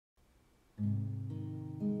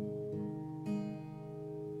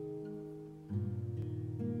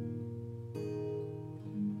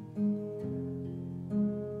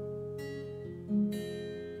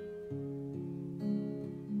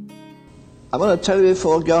I want to tell you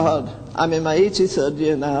before God, I'm in my 83rd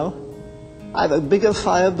year now. I have a bigger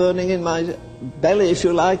fire burning in my belly, if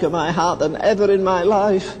you like, of my heart than ever in my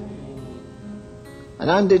life.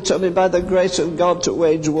 And I'm determined by the grace of God to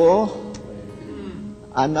wage war.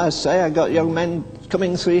 And I say, I got young men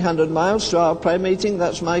coming 300 miles to our prayer meeting.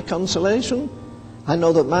 That's my consolation. I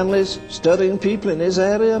know that Manly's stirring people in his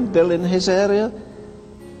area, Bill in his area.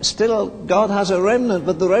 Still, God has a remnant,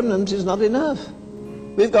 but the remnant is not enough.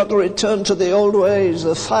 We've got to return to the old ways.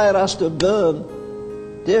 The fire has to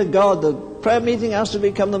burn. Dear God, the prayer meeting has to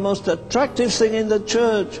become the most attractive thing in the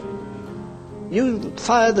church. You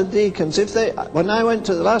fire the deacons. When I went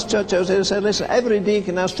to the last church I was in, I said, listen, every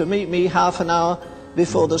deacon has to meet me half an hour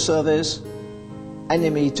before the service. Any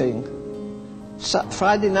meeting.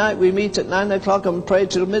 Friday night we meet at 9 o'clock and pray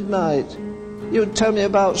till midnight. You tell me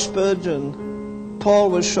about Spurgeon. Paul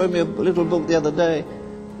was showing me a little book the other day.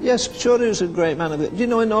 Yes, sure, he was a great man of it. Do you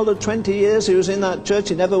know in all the 20 years he was in that church,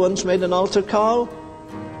 he never once made an altar call?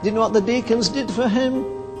 Do you know what the deacons did for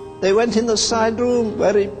him? They went in the side room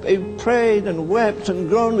where he prayed and wept and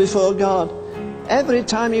groaned before God. Every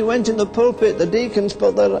time he went in the pulpit, the deacons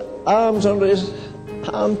put their arms under his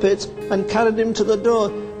armpits and carried him to the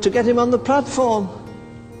door to get him on the platform.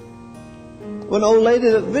 One old lady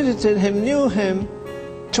that visited him, knew him,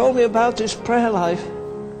 told me about his prayer life.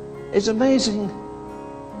 It's amazing.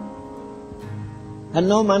 And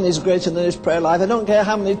no man is greater than his prayer life. I don't care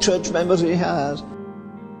how many church members he has.